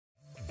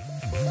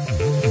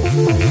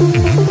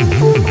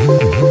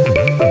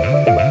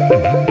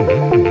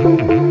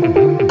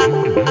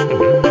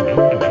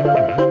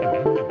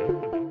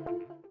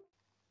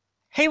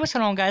What's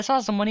going on, guys?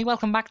 How's the money?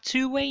 Welcome back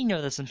to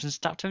another Simpsons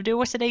Start video.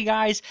 What's today,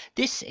 guys?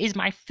 This is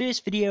my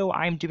first video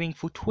I'm doing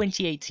for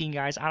 2018,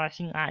 guys, and I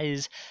think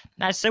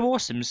that's so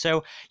awesome.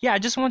 So yeah, I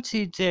just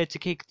wanted to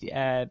kick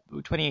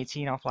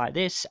 2018 off like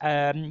this.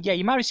 Yeah,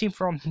 you might have seen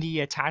from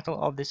the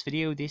title of this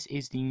video, this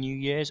is the New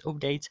Year's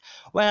update.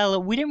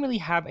 Well, we didn't really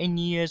have a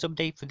New Year's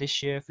update for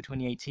this year for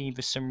 2018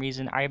 for some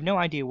reason. I have no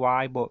idea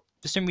why, but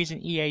for some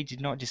reason EA did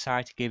not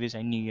decide to give us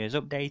a New Year's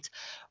update.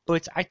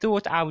 But I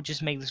thought I would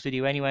just make this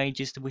video anyway,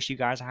 just to wish you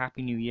guys a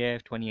happy new year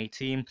of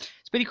 2018.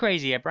 It's pretty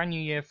crazy, a brand new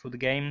year for the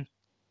game.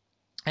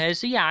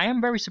 So yeah, I am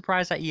very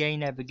surprised that EA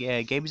never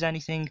gave us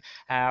anything.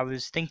 I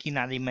was thinking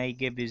that they may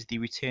give us the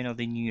return of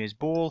the New Year's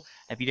Ball.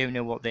 If you don't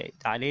know what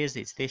that is,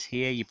 it's this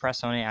here. You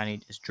press on it and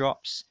it just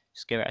drops.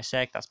 Just give it a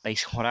sec. That's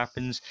basically what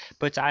happens.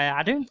 But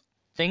I don't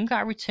think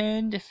that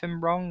returned. If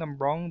I'm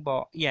wrong.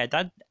 But yeah,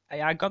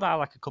 I got that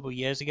like a couple of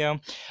years ago.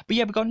 But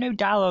yeah, we got no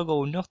dialogue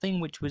or nothing,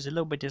 which was a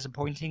little bit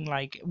disappointing.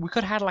 Like, we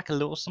could have had like a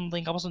little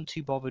something. I wasn't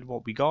too bothered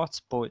what we got,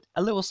 but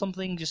a little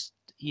something, just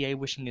EA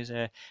wishing us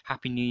a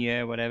happy new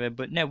year or whatever.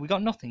 But no, we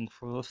got nothing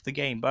for the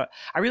game. But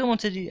I really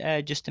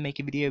wanted just to make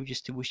a video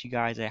just to wish you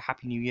guys a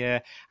happy new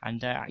year.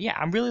 And yeah,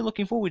 I'm really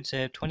looking forward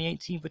to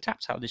 2018 for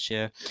Tapped Out this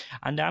year.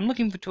 And I'm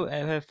looking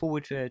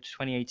forward to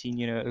 2018,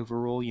 you know,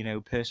 overall, you know,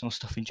 personal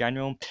stuff in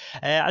general.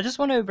 I just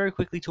want to very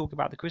quickly talk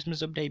about the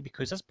Christmas update,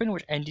 because that's pretty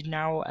much ended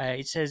now.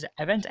 It says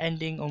event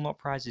ending, unlock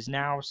prizes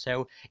now.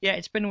 So yeah,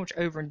 it's pretty much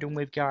over and done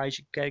with, guys.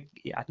 I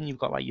think you've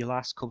got like your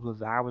last couple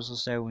of hours or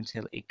so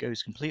until it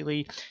goes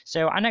completely.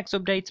 So our next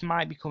update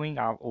might be coming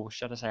out, or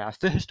should I say our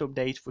first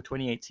update for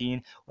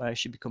 2018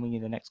 should be coming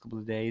in the next couple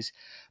of days.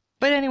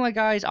 But anyway,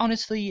 guys,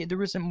 honestly,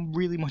 there isn't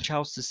really much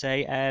else to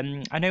say.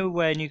 I know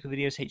Nuclear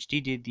Videos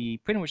HD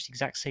did pretty much the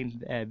exact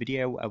same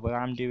video what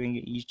I'm doing.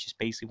 He just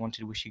basically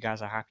wanted to wish you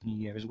guys a happy new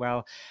year as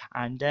well.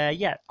 And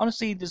yeah,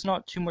 honestly, there's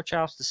not too much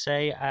else to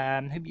say.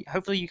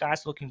 Hopefully you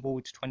guys are looking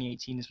forward to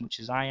 2018 as much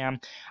as I am.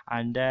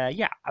 And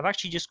yeah, I've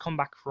actually just come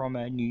back from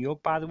New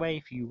York, by the way,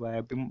 if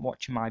you've been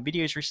watching my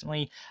videos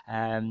recently.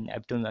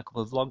 I've done a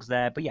couple of vlogs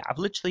there. But yeah, I've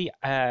literally,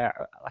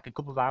 like a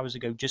couple of hours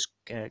ago, just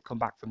come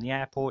back from the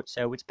airport.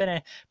 So it's been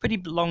a pretty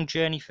long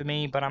journey for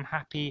me, but I'm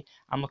happy.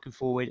 I'm looking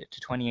forward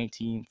to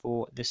 2018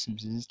 for The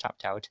Simpsons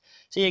Tapped Out.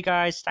 So yeah,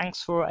 guys,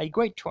 thanks for a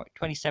great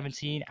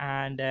 2017,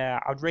 and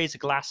I'd raise a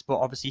glass, but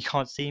obviously you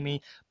can't see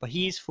me, but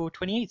here's for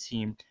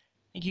 2018.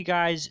 Thank you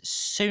guys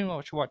so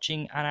much for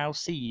watching, and I'll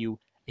see you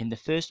in the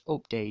first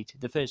update,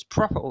 the first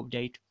proper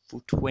update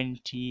for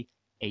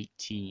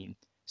 2018.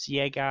 So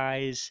yeah,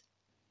 guys,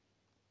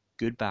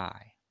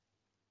 goodbye.